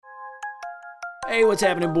Hey, what's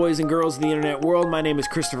happening, boys and girls in the internet world? My name is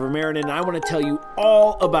Christopher Meriden, and I want to tell you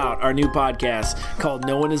all about our new podcast called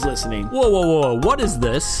No One Is Listening. Whoa, what is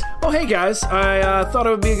this? Oh, hey guys, I thought it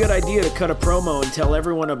would be a good idea to cut a promo and tell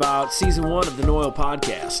everyone about Season 1 of the Noil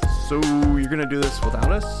Podcast. So you're going to do this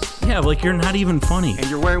without us? Yeah, like you're not even funny. And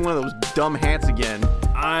you're wearing one of those dumb hats again.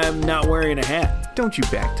 I'm not wearing a hat. Don't you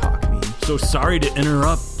backtalk me. So sorry to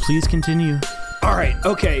interrupt. Please continue. All right,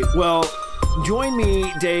 okay, well, join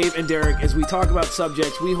me, Dave, and Derek as we talk about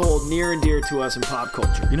subjects we hold near and dear to us in pop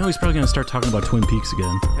culture. You know he's probably going to start talking about Twin Peaks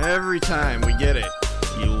again. Every time we get it.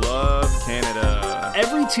 You love Canada.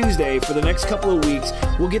 Every Tuesday for the next couple of weeks,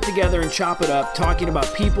 we'll get together and chop it up, talking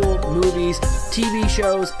about people, movies, TV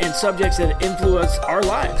shows, and subjects that influence our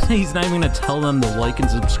lives. He's not even going to tell them to like and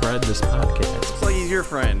subscribe to this podcast. It's like he's your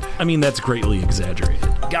friend. I mean, that's greatly exaggerated.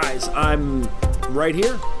 Guys, I'm right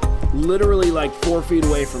here. Literally like 4 feet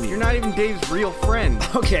away from you. You're not even Dave's real friend.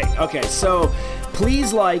 Okay, so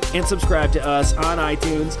please like and subscribe to us on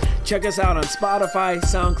iTunes. Check us out on Spotify,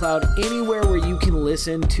 SoundCloud, anywhere where you can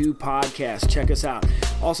listen to podcasts. Check us out.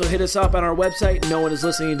 Also, hit us up on our website,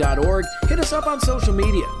 nooneislistening.org. Hit us up on social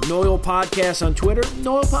media, Noil Podcast on Twitter,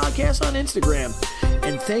 Noil Podcast on Instagram.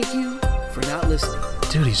 And thank you for not listening.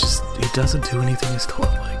 Dude, he doesn't do anything he's told.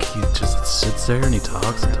 Like, he just sits there and he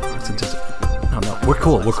talks and just... No, we're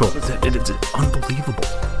cool. It's unbelievable.